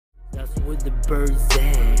Where the birds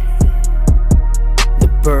at? The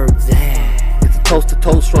birds at? It's a toast to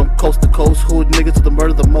toast from coast to coast. Hood niggas to the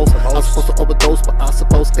murder the most. I'm supposed to overdose, but I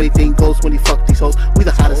suppose anything goes when you fuck these hoes. We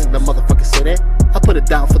the hottest in the motherfucking city. I put it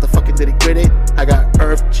down for the fucking nitty gritty. I got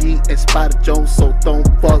Earth G and Spider Jones, so don't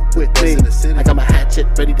fuck with me. I got my hatchet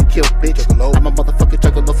ready to kill, bitch. I'm a motherfucking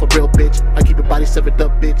juggalo for real, bitch. I keep your body severed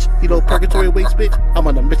up, bitch. You know purgatory waits, bitch. I'm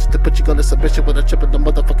on a mission to put you on a submission with a chip in the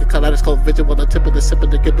motherfucking kaleidoscope vision. With a tip of the sipping,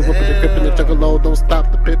 the get the whipping, the gripping, the juggalo. Don't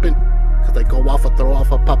stop the pippin'. Cause I go off or throw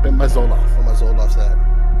off or pop in my Zoloft. On my Zoloft side.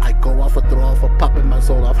 I go off or throw off or pop in my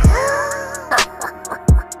Zoloft.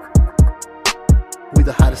 We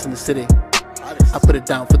the hottest in the city. I put it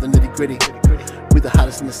down for the nitty gritty. We the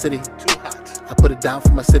hottest in the city. Too hot. I put it down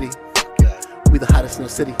for my city. We the hottest in the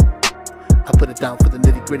city. I put it down for the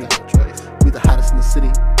nitty gritty. We the hottest in the city.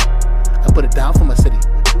 I put it down for my city.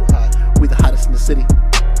 Too hot. We the hottest in the city.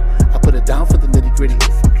 I put it down for the nitty gritty.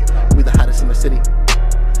 We the hottest in the city.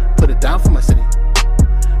 Put it down for my city.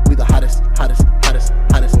 We the hottest, hottest, hottest,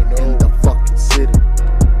 hottest in the fucking city.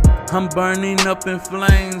 I'm burning up in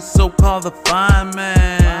flames, so call the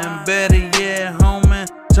fireman. Better yet, homie,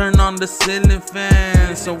 turn on the ceiling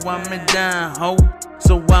fan. So I'm it down, ho.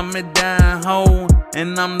 So I'm it down, ho.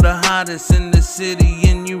 And I'm the hottest in the city,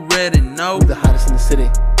 and you ready, no? We the hottest in the city.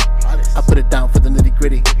 I put it down for the nitty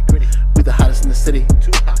gritty. We the hottest in the city.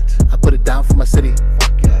 Too hot. I put it down for my city.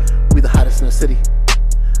 We the hottest in the city.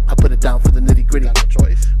 I put it down for the nitty gritty. Got no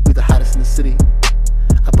choice. We the hottest in the city.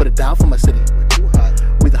 I put it down for my city. We're too hot.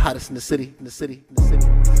 We the hottest in the city. In the city. In the city.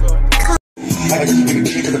 I just been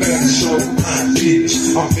to the back of the show. Bitch,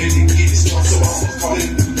 I'm ready to get it started, so I'm call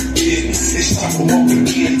it. It's time for walk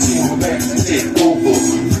again. I'm back to take over.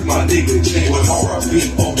 My nigga Jay with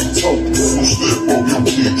R.I.P. on the toe. Don't step on your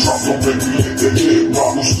kid, drop, don't make me hit that head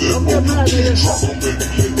rock. Don't step on your kid, drop, don't make me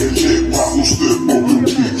hit that head rock. Don't step on your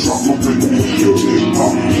kid, drop, don't make me hit your head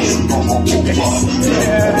rock. Listen, I'm on my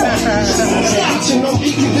You know,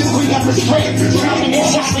 he can do we got respect. Driving in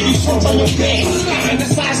shots when you switch on your back. And the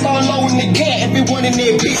side start loading the gas. Everyone in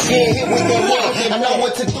there bitch getting hit with that water. I know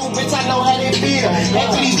what to do, bitch, I know how they feel.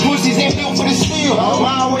 After these pussies ain't built for the steel.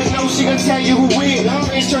 I always know she gon' tell you who will.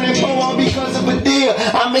 Friends turn that bow on because of a deal.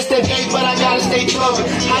 I missed that day, but I gotta stay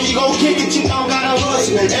thuggin'. How you gon' kick it, you don't gotta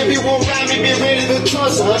hustle. Everyone around me be ready to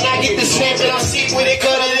tussle. When I get the snap and I see when it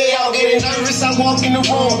cut it, they all getting nervous. I walk in the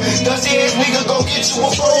room. Dusty ass nigga go get you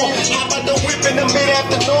a phone. How about the whip in the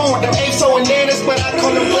mid-afternoon? Them apes so bananas, but I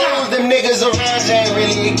call them clowns. Them niggas around you ain't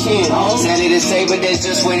really a king. Sadly to say, but that's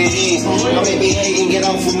just what it is. Don't make me hate and get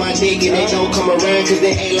off of my dick, and they don't come around cause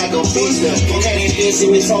they ain't like a bitch. Don't have that bitch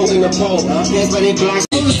in me holding the pole. That's why they block.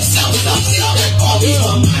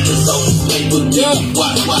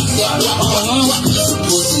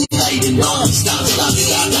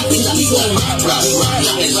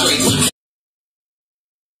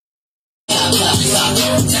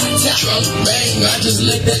 Truck bang, I just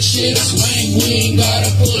let that shit swing. We ain't gotta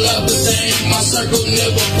pull up a thing. My circle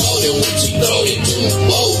never folded. What you throw it to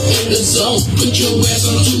both in the zone. Put your ass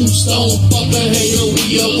on tombstone. Fuck a hater,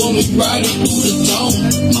 we up when we riding through the dome.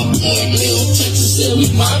 My boy Lil Texas said we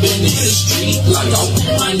mobbing in the street. Like I want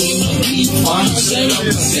my name to be fine. Set up on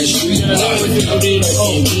that street. Without it, I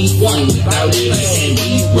can't be one. Without it, I can't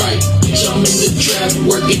be right. Bitch, I'm in the trap,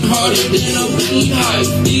 working harder than a weed hype.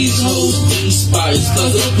 These hoes, these spies,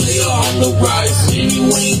 cause a player on the rise. Man,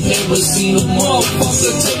 you ain't never seen a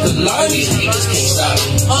motherfucker take a lie. These niggas can't stop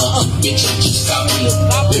me. Bitch, I just got me.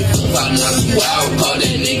 Because I knock you out, call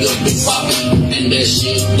that nigga Big Poppy. And that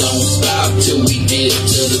shit don't stop till we get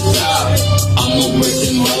to the top. I'ma break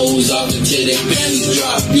them hoes off until their panties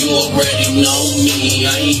drop. You already know me,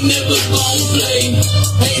 I ain't never gon' play.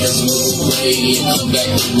 Haters move away and come back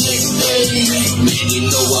the next day. Man, you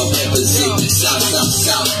know I represent the South, South,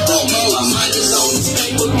 South. Homie, my mind is on this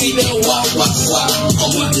paper, get that walk, walk, walk.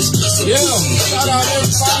 Homie, this pussy, shout out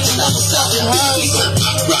everybody, stop, stop, stop. We gon'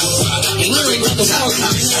 rock, rock, rock. And you ain't got the walk,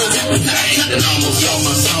 rock, rock. And almost on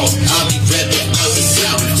my song, I'll be reppin' out the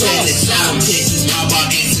South. South, Texas, my bar,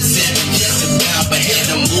 answer 7, just about, but had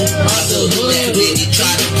to move out the hood. That really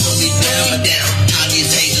try to put me down, down. All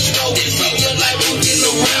these haters go, they fuck your life, moving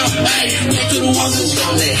around. Hey, back to the ones that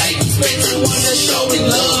show they hate, back to the ones that show me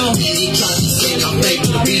love. Any trying to sing, I'm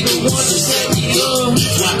making to be the ones that set me up.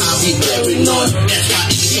 That's why I be paranoid, that's why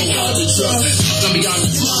it's so hard to trust. Gonna be on the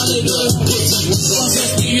monitor, what's gonna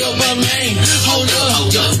test me up, my man? Hold up,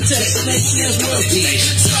 Texas Nation, that's where it be.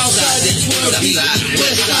 Southside, that's where it be.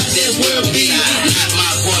 Westside, that's where it be.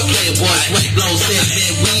 My boy, PlayaBoySwag Low said,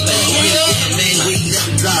 man, we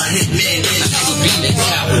never got hit, man, never be the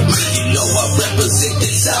cow. You know I represent the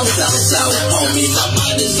South, South, South. Homie, my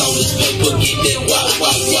mind is on this paper, get that wild,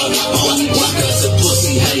 wild. Cause the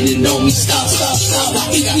pussy hating on me, stop.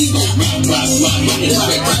 It's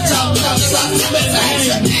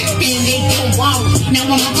been they don't want. Now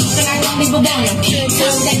I'm not talking, I don't even want them. Can't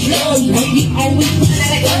tell that you know me, baby. Always feel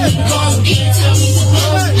like I can't go. Can't tell me to go.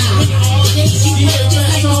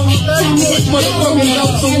 Motherfucking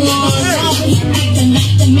out the one.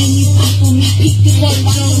 The man you fuck on me, pick the one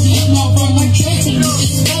down. This love on my dress and you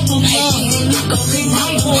just fuck on me. Go get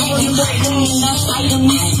my boy, you work on me. I am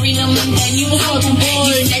me freedom and then you hold on me.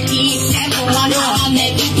 You set the example on how I'm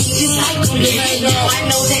at. Just like on the radio, I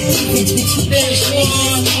know that difference between the shit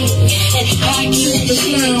and I keep the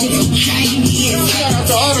shit. Shout out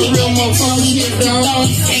to all the real motherfuckers. Don't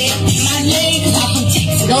say it in my name, cause I'm from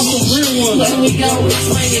Texas. Y'all some real ones. Where we go, it's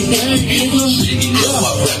where you been.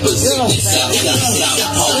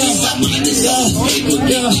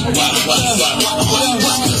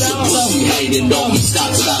 Hating on me,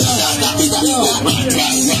 stop.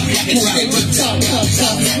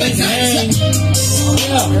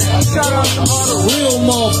 Shout out to all the real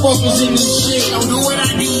motherfuckers in this shit. Don't do what I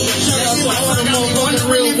did. Shout out to all the motherfucking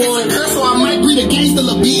real boys. So I might be the gangster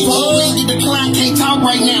of beef. Always get the client, can't talk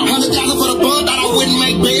right now. $100 for the bug, thought I wouldn't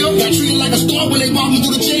make bail. Got treated like a star when they walked me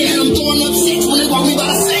through the jail. Had them throwing up sex when they walked me by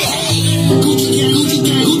the sale.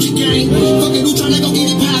 Gucci gang. Fucking who tryna go get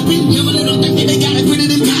it poppin'. Never let them think that they got it, put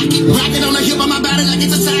it in pocket. Rocket on the hip of my body like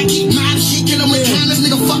it's a sidekick. Mob shit, kill 'em with kindness,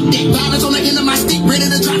 nigga, fuck that. Violence on the end of my stick, ready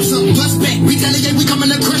to drop some. Bust back, retaliate, we coming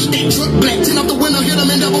to crush that. Truck black, turn up the window, hit 'em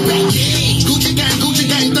and double back. Gucci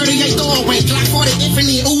gang, 38 throwaway. Glock 40,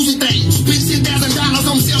 infinite, Uzi thing. Spent $10,000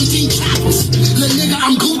 on 17 choppers. Little nigga,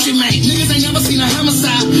 I'm Gucci, man. Niggas ain't never seen a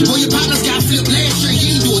homicide. Boy, your partners got flipped last year,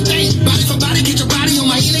 he ain't do a thing. Body for body, get your body on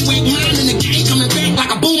my anyway. Mine in the game, coming back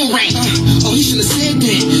like a boomerang. Oh, he should've said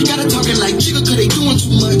that. Gotta talking like jigger, cause they doing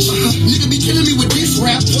too much. Nigga be killing me with this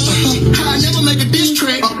rap. I never make a diss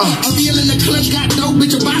track. I'm feeling the clutch, got dope,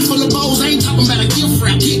 bitch, a box full of bowls. I ain't talking about a gift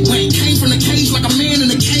wrap. Get wet, came from the cage like a man in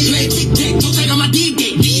the cage. Play tic-tac, don't take on my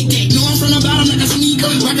D-Deck. Know I'm from the bottom like a sneaker.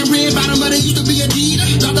 Rockin' red bottom, but it used to be a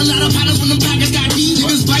Adidas. Dropped a lot of powders when the pockets got deep.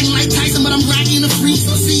 Niggas biting like Tyson, but I'm rocking the free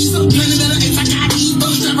for Caesar. Plenty better apes, I got Eva.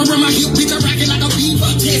 Strap around my hip, bitch, I rockin' like a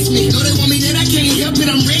beaver. Test me, know they want me dead, I can't help it,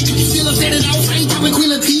 I'm ready. Still I set it off, I ain't talking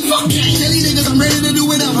Queen Latifah. Tell these niggas I'm ready to do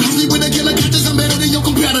whatever. I sleep with a killer, catches, I'm better than your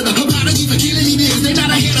competitor. Apology for killing these niggas, they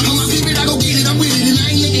not ahead of them. I'm sleeping, I go get it, I'm with it, and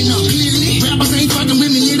I ain't looking up. Clearly, rappers ain't fucking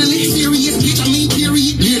with me, literally. Serious, bitch, I mean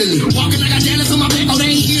period, literally. Walking like I got Dallas on my back, oh,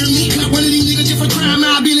 they ain't hearing me. Clap one of these niggas just for trying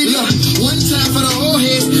my ability. Look, one time for the old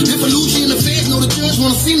heads, then for Lucci and the feds, know the judge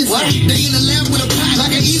wanna see this. They in the lab with a pot,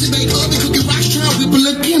 like an easy bake oven, cooking rocks, trying whip a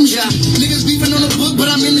little Kim's. Niggas beefing on the book, but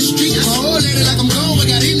I'm in the street. Oh, lady, like I'm gone, but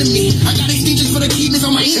got into me. I got extensions for the kidneys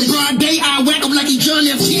on my end. In broad day, I whack up like he John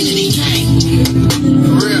F. Kennedy. Gang.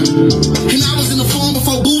 For real. And I was in the phone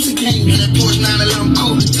before Boosie came. And that Porsche 911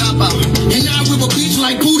 coat, top out. And now I whip a bitch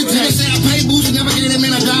like Booty Tank. Say I pay Boosie, never get him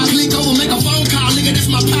in a dime. Click over, make a phone call, nigga,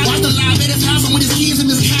 that's my pot. Watch the live at his house, I'm with his kids in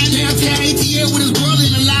his kind. Downtown ATL with his brother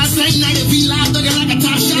in the live. Same night at V-Live, thugging like a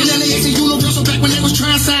top shot. In LAX and Universal back when they was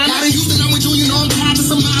trying to sign. Out in Houston, I'm with you, you know I'm tired to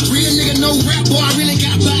some mobs. Real nigga, no rap, boy, I really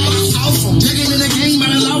got vibes. Awesome. Nigga in the game,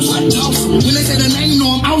 I done lost it. Awesome. When they say the name,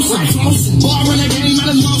 know I'm awesome. Boy, I run the game, I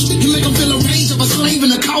done lost it. You make them feel a rage of a slave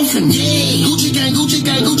in a coffin. Yeah. Gucci gang,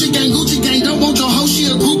 don't want your whole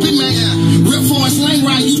shit a groupie, man. Rip for a slang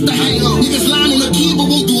where I used to hang on. Niggas lying on the key, but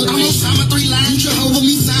won't do it. I'm on Simon 3 lines. Jehovah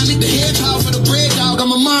me silent. The head off for the bread dog.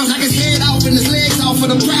 I'm a mom, like his head off and his legs off for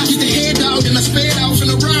the pride. Get the head dog and I sped off in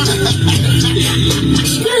the rhyme.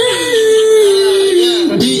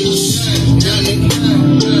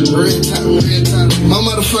 Real time. My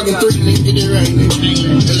motherfucking 3, nigga, get it right, nigga.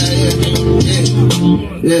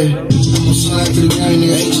 Yeah. I'm sorry to the guy,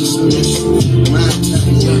 nigga. My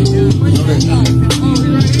time,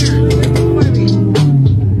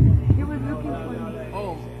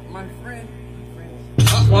 Oh, my friend.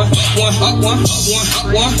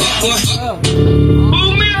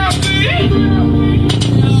 Boom me up, baby.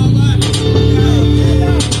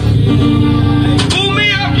 Boom me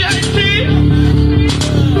up, JT.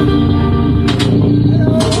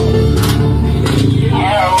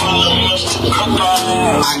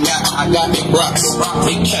 I got big rocks,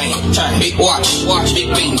 big chain, big watch, big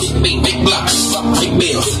beam, big blocks, big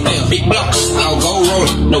bills, big blocks. I'll go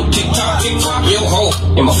rolling, no TikTok, yo ho,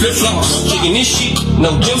 in my flip flops, kicking this shit,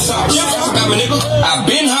 no gym socks. Got my nigga, I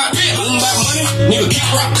been hot, boom by money, nigga keep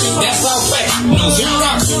rocks, that's all fat, no zero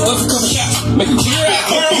rocks, up a couple shots, make a clear out.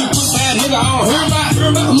 You pussy ass nigga, I don't hear about.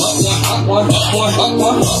 I'm up one, up one, up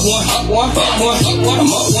one, up one, up one, up one, up one, up one, I'm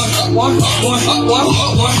up one, up one, up one, up one, I'm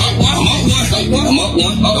up one, up one, I'm up one, I'm up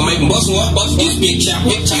one, I'm making bust one, bust this big chop,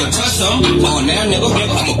 you touch some, fall down, never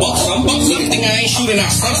nigga. I'm a buck some. Niggas think I ain't shooting, I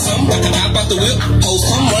suck some. I can hop out the whip, post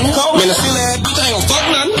some running. Man, a silly ass bitch, I ain't gon' fuck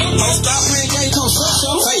nothing. Don't stop, man, you ain't gon' suck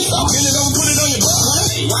some. Hey, bend it over, put it on your butt, man.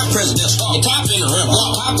 Hey, rock president, your top in the rim,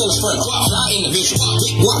 pop in the front, fly in the vision.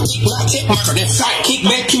 Walk, check, marker, that side. Kick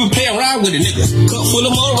back, keep it playing around with a nigga. Cup full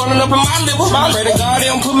of mud running up in my liver. Pray to God, they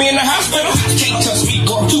don't put me in the hospital. Can't touch me,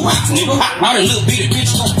 boy, I'm too hot, nigga. All the little bitty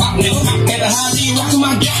bitch gon' pop, nigga. Had a high D rockin'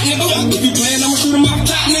 my gap, nigga. If you playin', I'ma shoot him off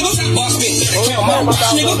top, nigga. Boss bitch, tell my watch,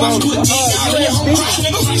 nigga. Boss put D out in your whole crotch,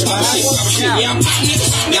 nigga. Stop shit, yeah, I'm pop, nigga.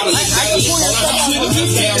 Y'all let that nigga,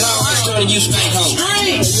 hell no, I'm starting you stank home.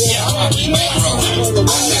 Yeah, I'm keep back roll.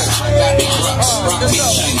 Got big rocks, rock big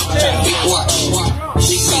chain, big watch,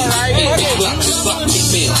 big blocks, big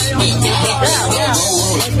bills, big blocks,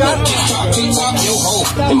 TikTok, yo ho.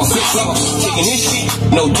 In my flip flop, taking this shit,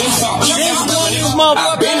 no dance talk. I've been hot, eating my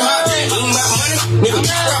money, nigga,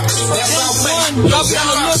 that's all fake. No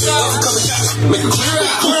couple shots, make a clear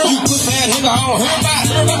out. You pussy ass nigga, I don't hear about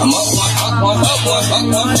it. I'm up one, up one, up one, up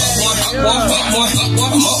one, up one, up one, up one,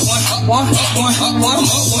 I'm up one, up one, up one, up one, I'm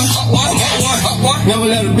up one, up one, up one, up one. Never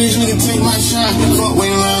let a bitch nigga take my shine. Fuck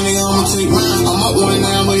waiting around, nigga, I'ma take mine. I'm up one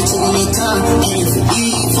now, but it took a little time. Paying for E,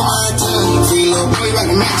 5 times. Free little boy, back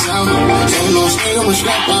to max out. Ain't no straight, I'ma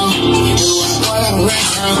strap down. Boy, I'm a rack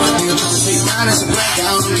down. Nigga tryna take mine, that's a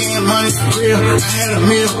blackout. I'm getting money for real. I had a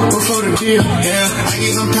meal before the deal. Yeah, I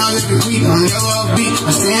get some pounds every week. I'm never off beat.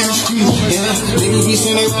 I stay in the street. Yeah, niggas be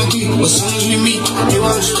saying they want to beat. But as soon as we meet, they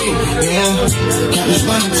want to speak. Yeah, kept this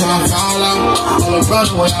money till I fall out. All the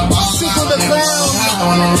brothers where I ball out. I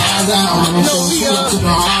wanna rise out. I'm gonna show shit up to the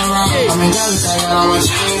hard rock. I'm in Dallas, I got all my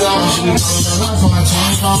chains on. She be coming to run for my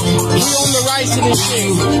chains on me. We on the rights to this shit.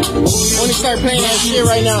 Wanna start playing that shit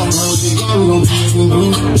right now. Say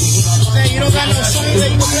you don't got no songs that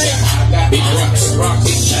you can play. Big rocks,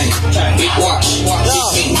 big chain, big watch,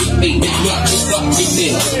 big blocks, big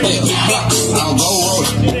bills, big blocks. I'll go roll.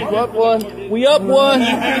 We up one. We up one.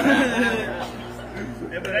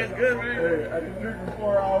 But that's good, man. I've been drinking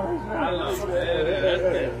 4 hours. I love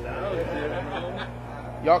it.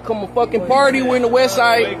 Y'all come a fucking party. We're in the west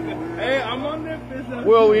side. Hey, I'm on that business.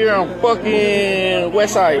 We're over here on fucking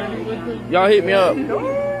west side. Y'all hit me up.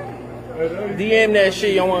 DM that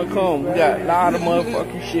shit. Y'all want to come. We got a lot of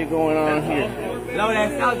motherfucking shit going on here.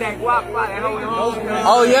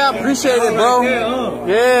 Oh yeah, appreciate it, bro.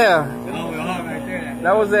 Yeah.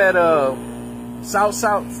 That was that South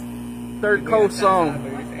 3rd Coast song.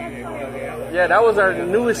 Yeah, that was our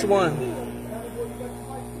newest one.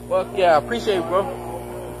 Fuck yeah, appreciate it, bro.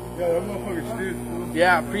 Yeah, that motherfucker shit.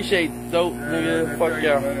 Yeah, appreciate dope, nigga. Fuck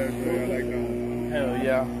yeah. Hell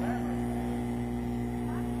yeah.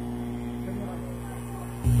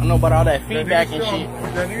 I know about all that feedback and shit.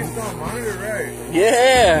 That nigga's on monitor, right?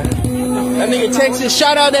 Yeah. That nigga Texas.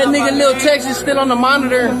 Shout out that nigga Lil Texas still on the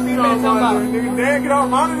monitor. Nigga, dad, get on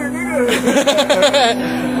monitor, nigga.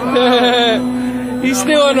 He's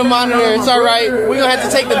still on the monitor. It's alright. We're gonna have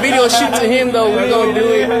to take the video shoot to him though. We're gonna do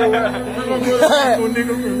it.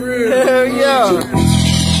 Hell yeah.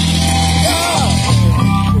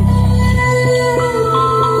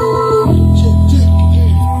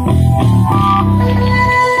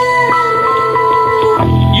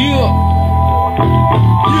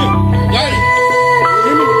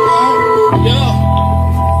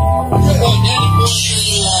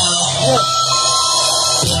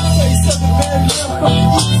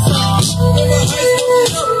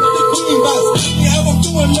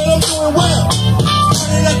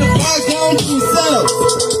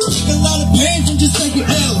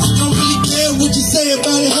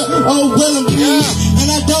 Oh, well, I'm doing and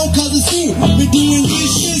I don't cause a scene. Been doing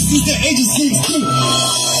this shit since the age of 16.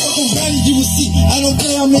 Somebody you will see. I don't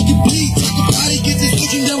care, I'll make it bleed. Take a body, get this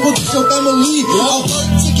kitchen done with your family. I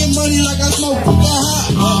work, taking money like I smoke.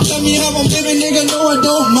 Tell me how I'm living, nigga, no, I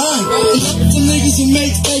don't mind. Some niggas who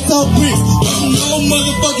make steaks off bricks. No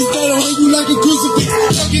motherfuckers that'll hit you like a crucifix.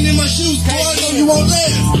 Talking in my shoes, boy, I know you won't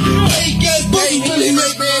laugh. Fake ass booty really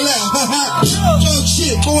make me laugh. Talk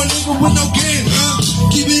shit for a nigga with no game,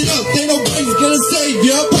 Keep it up, ain't nobody's gonna save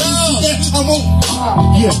ya. I won't.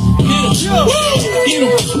 Yeah. Get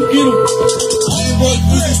him. Hey, boy,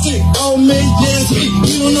 stick. Oh, man, yes, me.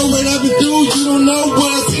 You don't know what I've been through. You don't know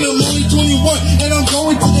what I see. I'm only 21, and I'm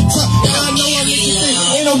going to the top. And I know I'm making things.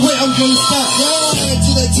 Ain't no way I'm gonna stop. Yeah,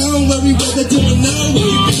 to that time where we rather do it now. When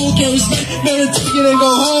you people can't respect, better take it and go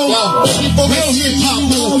home. Real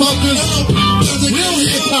hip-hop, motherfuckers. Real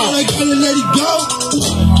hip-hop. I gotta let it go.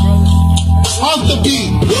 Off the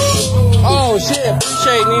beat. Oh shit,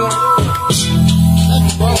 appreciate me.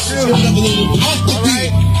 Off the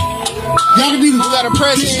beat. Y'all can even got a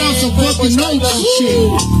present. some fucking notes and shit.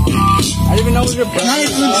 I didn't even know it was your birthday. I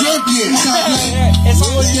ain't even drunk yet. Stop playing. It's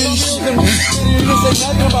on you didn't say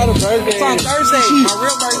nothing about a birthday. It's on Thursday, my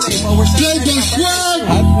real birthday. But we're PlayaBoySwag.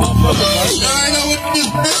 Happy motherfucking birthday. I know what it is.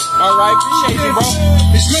 Alright, appreciate you, bro.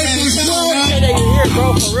 It's PlayaBoySwag. Appreciate that you're here,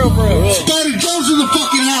 bro. For real, for real. Spotty Jones in the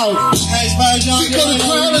fucking house. Hey, Spotty Jones. Because the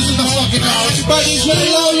crowd is in the fucking house. Spotty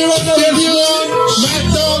Low, you're up there.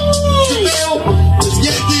 Mad Dog, Jamel. Let's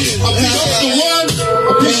get this. I'm the one.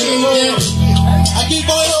 Appreciate that. I keep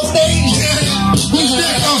going on stage. Who's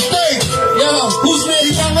next on stage? Yo, who's next?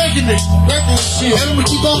 He's not making it. Making this shit. Let him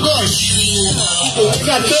keep on going. We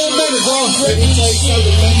got 10 minutes, bro. Let me tell you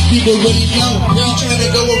something, man. People really know. Really trying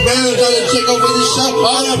to go around, trying to take over the show.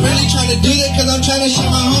 All I'm really trying to do that because I'm trying to show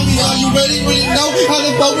my homie. All you really know how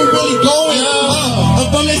the fuck we really going.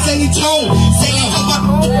 I'm from that Sandy Tone.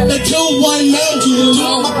 The 2-1 now.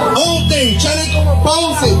 My own thing. Trying to go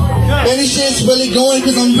propose it. Man, this shit's really going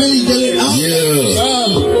because I'm really getting out. Yeah.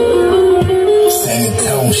 Same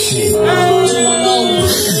tone shit. The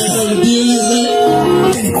deal is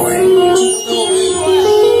that. Anyway.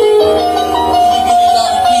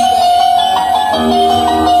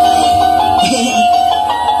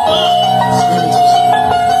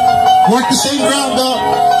 Work the same ground, dog.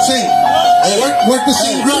 Sing. Hey, Work the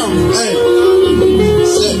same ground. Hey.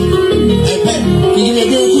 Sit. Hey, Pat. Can you give me a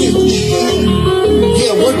beer quick?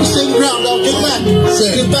 Yeah, work the same ground, dog. Get back.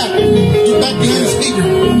 Get back. Get back behind the speaker.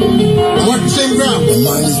 Work the same ground. My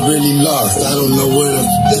mind is really lost, I don't know what to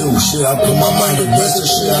do. Should I put my mind to rest or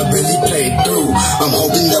should I really play it through? I'm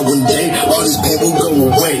hoping that one day all this pain will go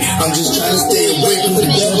away. I'm just trying to stay away from the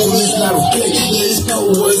devil, it's not okay. Let's go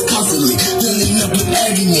what's constantly filling up with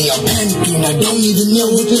agony. I'm panicking, I don't even know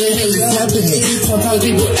what the hell is happening. Sometimes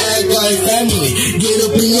people act like family. Get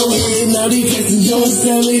up in your head, now they testing your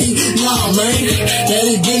insanity. Nah man, that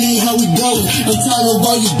ain't really how it goes. I'm tired of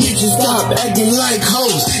all you bitches, stop acting like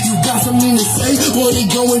hoes. You got something to say, well then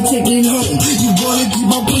go and take it home. You wanna keep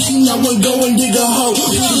on pushing, I will go and dig a hole.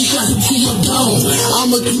 Push shots to your dome.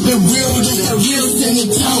 I'ma keep it real, just a real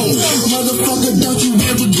singing tone. Motherfucker, don't you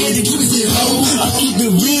ever get it twisted, ho. I keep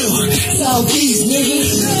it real, Southeast, nigga.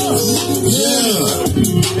 Yeah.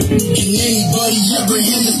 Can anybody ever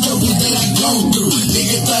hear the struggles that I go through?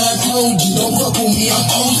 Nigga thought I told you, don't fuck with me, I'm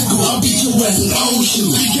old school. I'll beat your ass in old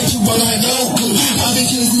shoes. Catch you while I no clue. I've been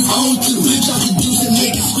chasing on too. Try to juice and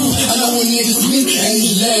make it screw. I know when niggas split, and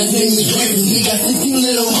his last name is Raven. We got 16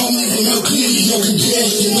 little homies and no clearly, no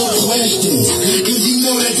congestion, no questions. Cause you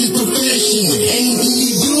know that's his profession. Anything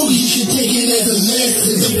you do, you should take it as a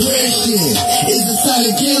lesson. Depression is a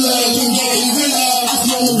silent killer. I can get it realer. I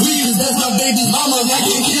smoke the weed cause that's my baby's mama, I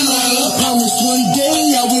can kill her. I promise one day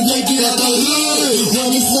I would make it out the hood.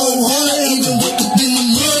 Running so hard, even wake up in the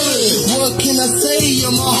mud. What can I say?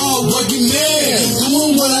 I'm a hard working man.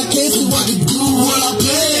 Doing what I can so I can do what I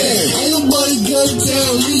plan. Ain't nobody gonna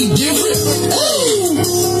tell me different. Hey.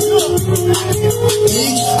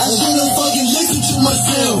 I should've fucking listened to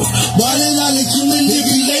myself. Why did I let you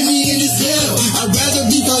manipulate me in this hell? I'd rather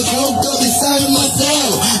be choked up inside of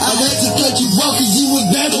myself. I'd have to cut you off cause you was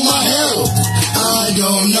bad for my health. I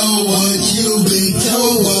don't know what you've been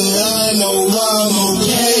told, but I know I'm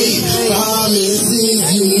okay. Promises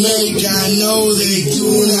you make, I know they do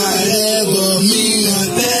not ever mean a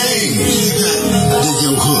thing. This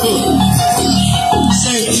your hood.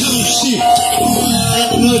 Say some shit.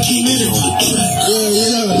 Another 2 minutes.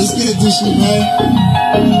 Yeah, let's get this shit, man.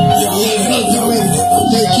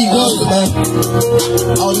 Keep going, man.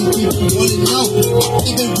 All these people want to know.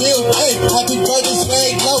 Keep it real, hey. Happy birthday,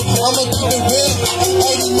 Swag Low. I'ma keep it real.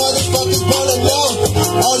 Hey, these motherfuckers wanna know.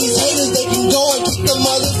 All these haters, they can go and keep the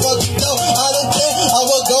motherfuckers know. I don't care. I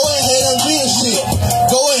will go ahead and real shit.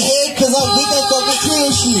 Go ahead, cause I'm with that fucking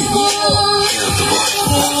real shit.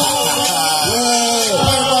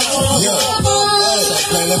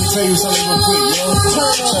 Let me tell you something real quick, yo.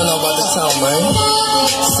 Turn up about the town, man.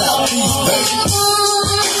 Southeast, baby.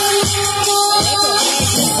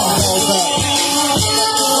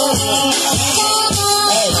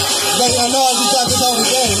 Hey, baby, I know I just got this all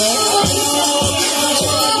today, man.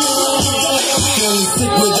 Feeling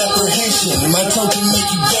sick with apprehension. My tongue can make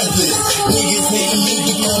you deathless. Niggas hating me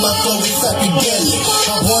because my flow is psychedelic.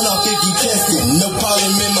 I'm one off if you testing. No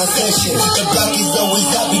problem in my session. The block is always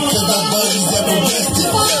out because my buddies ever rested.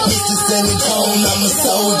 Mr. Semitone, I'm a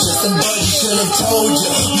soldier. Somebody should have told you.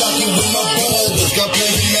 Rocking with my brothers. Got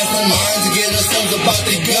plenty masterminds to get ourselves about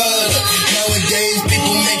the gutter. Nowadays,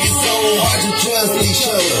 people make it so hard to trust each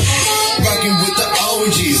other. Rocking with the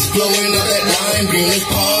OGs, blowing up that lime green, let's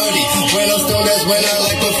party. When I'm stoned, that's when I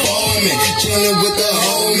like performing. Chilling with the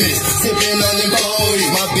homies, sipping on them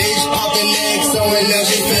 40s. My bitch popping eggs, so and now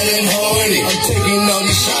she feeling horny. I'm taking all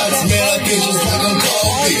these shots, man, I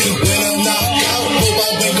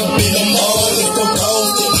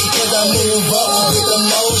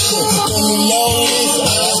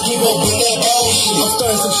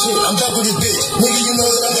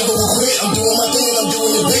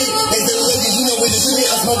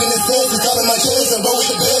smoking this sense, it's all in my chest. I roll with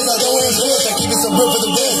the best, I don't wear dress. I keep it so real for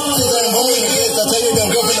the best. Since I'm rolling the best, I tell you that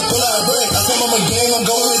I'm going to pull out a break. I tell my game, I'm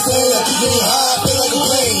going insane. I keep getting high, I feel like a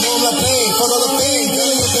plane. No, I'm not playing, for all the pain,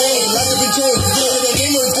 feeling the pain. Life has been changed. You know that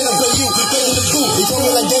game is gonna play you, play with the truth. They told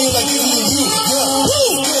me like Daniel, like this is you. Yeah,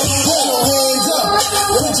 woo! Put your hands up,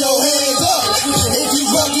 put your hands up. If you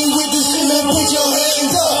rockin' with this shit, man, put your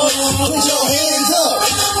hands up. Put your hands up,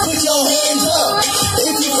 put your hands up.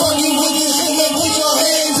 If you rockin' with this shit, man, put your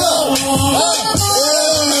hands up.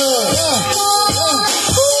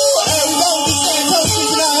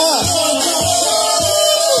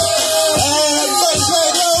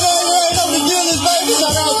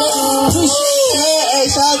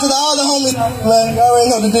 Shout out to all the homies, man. Y'all already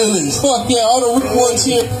know the deal is. Fuck yeah, all the real ones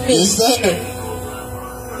here. Yes, sir.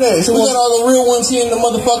 Yeah, so we got all the real ones here in the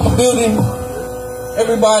motherfucking building.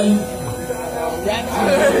 Everybody.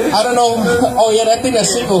 I don't know. Oh yeah, I think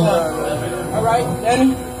that's single. All right,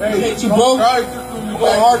 Danny. Hit you, bro. Go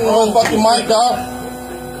hard in the motherfucking mic, dog.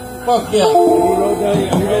 Fuck yeah.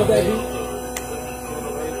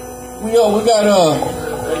 We got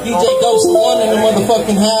DJ Ghost 1 in the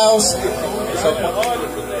motherfucking house.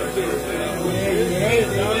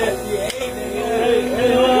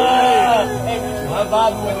 I'm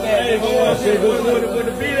vibing with that. With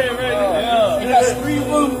the beat at right now. You got Street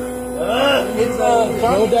Room. It's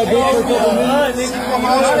know that bitch for a couple minutes.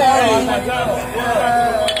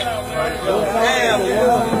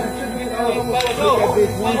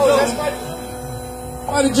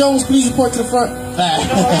 Marty Jones, please report to the front.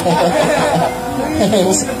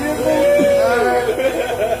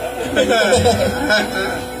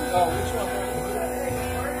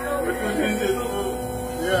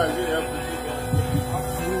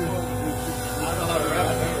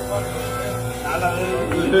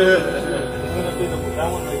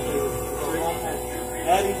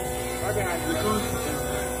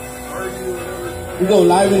 We go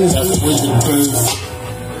live in this booth.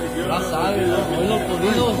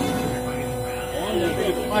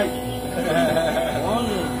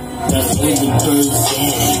 That's when the birds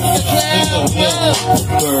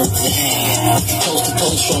coast to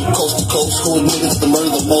coast, from coast to coast. Who are niggas to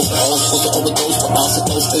murder the most? I was supposed to overdose, but I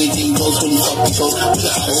suppose anything goes when you fuck these hoes. We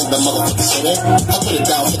the hottest, that motherfucker said it. I put it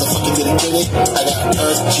down for the fucking get it. I got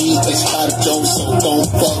Earth G's, they Spider Jones, so don't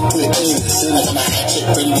fuck with it. Then I got my hat check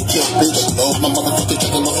ready to kill, bitch. My motherfucker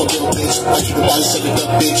talking off a little bitch. I keep it body shaking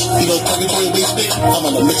up, bitch. You know, talking to your bitch, bitch. I'm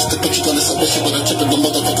on the mix, the bitch, you gonna submission with a tip of the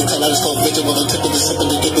motherfucking color. It's called bitch, with a tip of the sip of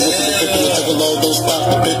the dip of the low, don't stop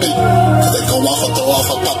the pippin'. Cause they go off or throw off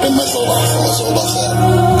or poppin' my soul off. My soul off that.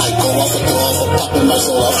 I go off or throw off or poppin' my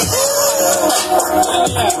soul off.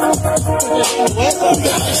 We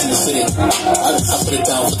the hottest in the city. I put it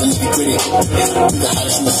down for the nitty gritty. We the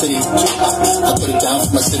hottest in the city. I put it down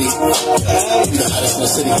for my city. We the hottest in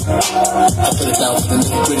the city. I put it down for the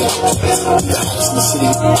nitty gritty. We the hottest in the city.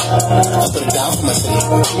 I put it down for my city.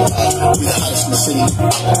 We the hottest in the city.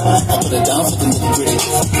 I put it down for the nitty gritty.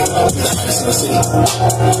 We the hottest in the city.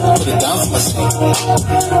 Put it down for my city.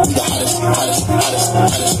 We the hottest,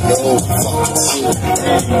 no fucking city.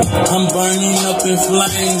 I'm burning up in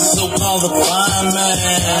flames, so call the fireman.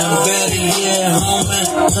 Better yet, homie,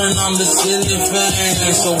 turn on the ceiling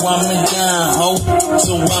fan. So I'm it down, ho.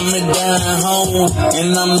 So I'm it down, ho.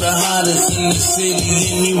 And I'm the hottest in the city,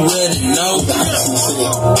 and you ready, know? The hottest in the city. I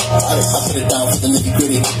put it down for the nitty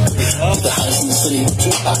gritty. We the hottest in the city.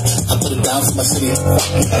 I put it down for my city.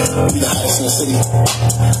 We the hottest in the city.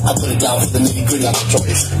 I put it down for the nitty gritty.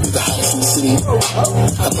 We the hottest in the city.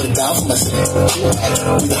 I put it down for my city.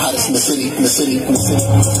 We the hottest in the city, in the city, in the city.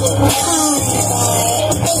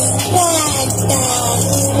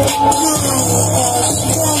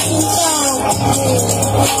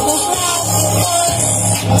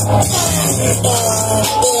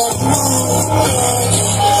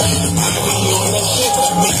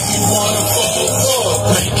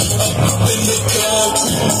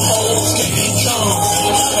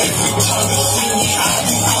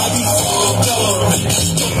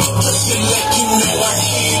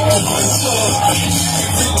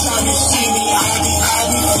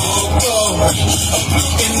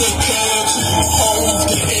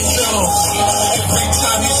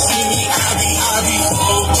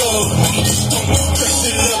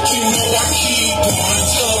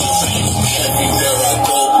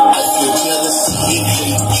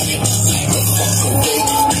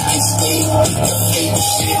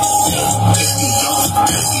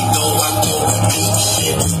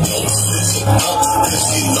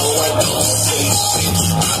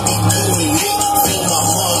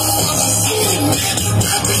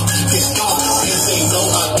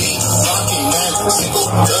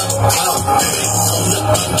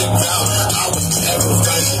 underground. I was never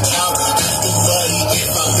running out. Ask the buddy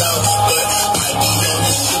if I'm down, but I be on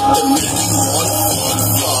the shit that make you wanna fuck.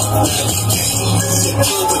 Now you can't lose it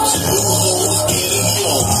good with two hoes getting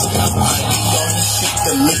drunk. I be on the shit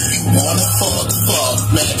that make you wanna fuck.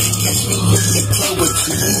 Now you can't lose it good with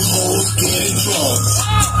two hoes getting drunk.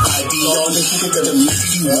 I be on the shit that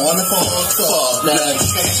make you wanna fuck. Now you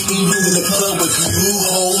can't lose in the club with two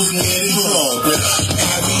hoes getting drunk.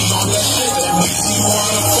 I be on that shit that makes you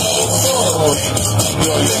wanna fuck.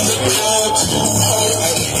 You're in the club, two hoes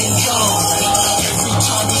getting drunk. Every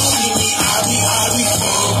time you see me, I be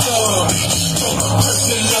fucked up.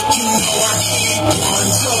 Listen up, you know I keep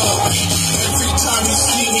one up. Every time you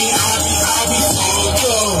see me, I be fucked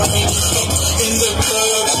up. In the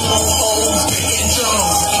club, two hoes getting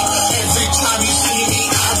drunk. Every time you see me,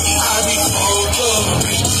 I be fucked up.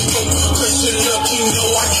 Listen up, you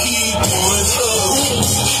know I keep one up.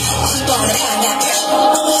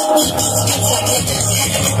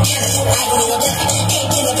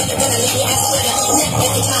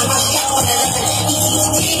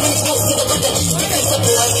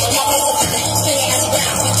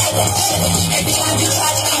 Every time you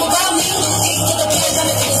try to come around me, to the place I'm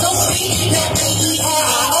in, so free. Not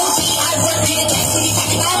P-E-R-I-O-T. I work for the tax when you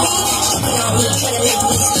talking about me. Talking on me, trying to make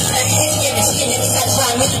me see my head, yeah, but she can never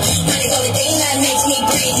satisfy me. Money go to thing that makes me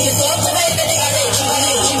breathe. You go to bed, but they got it.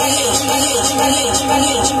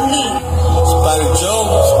 Spider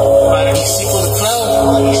Jones, DC for the cloud.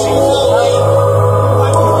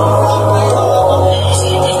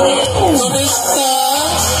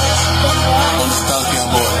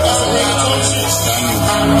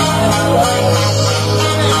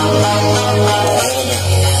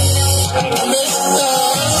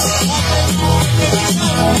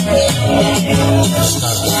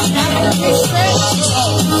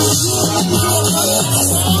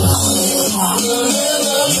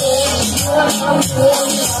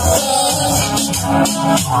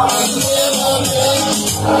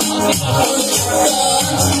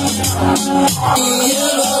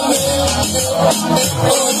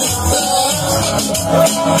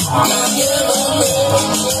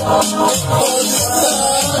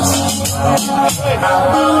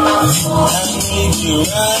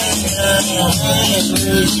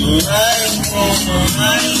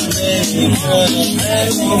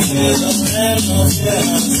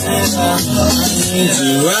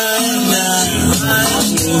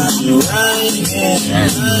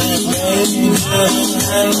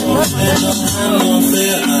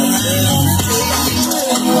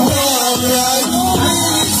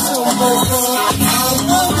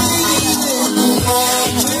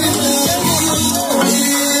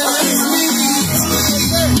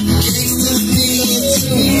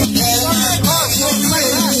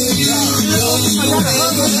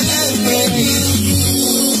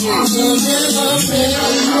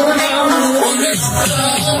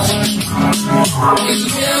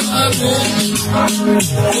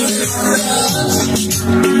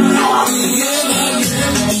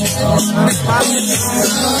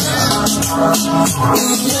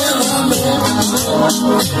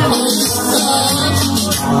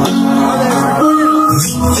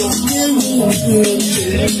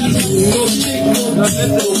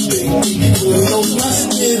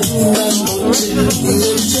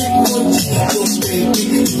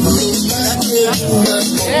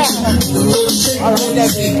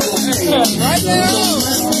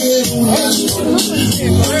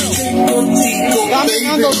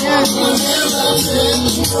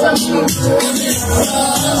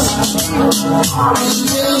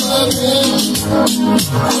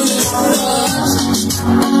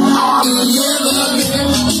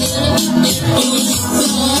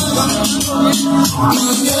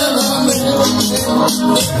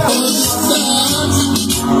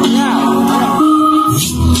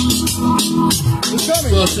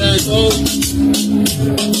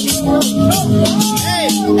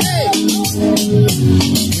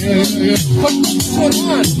 Put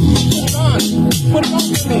it on. Put it on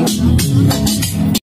for me.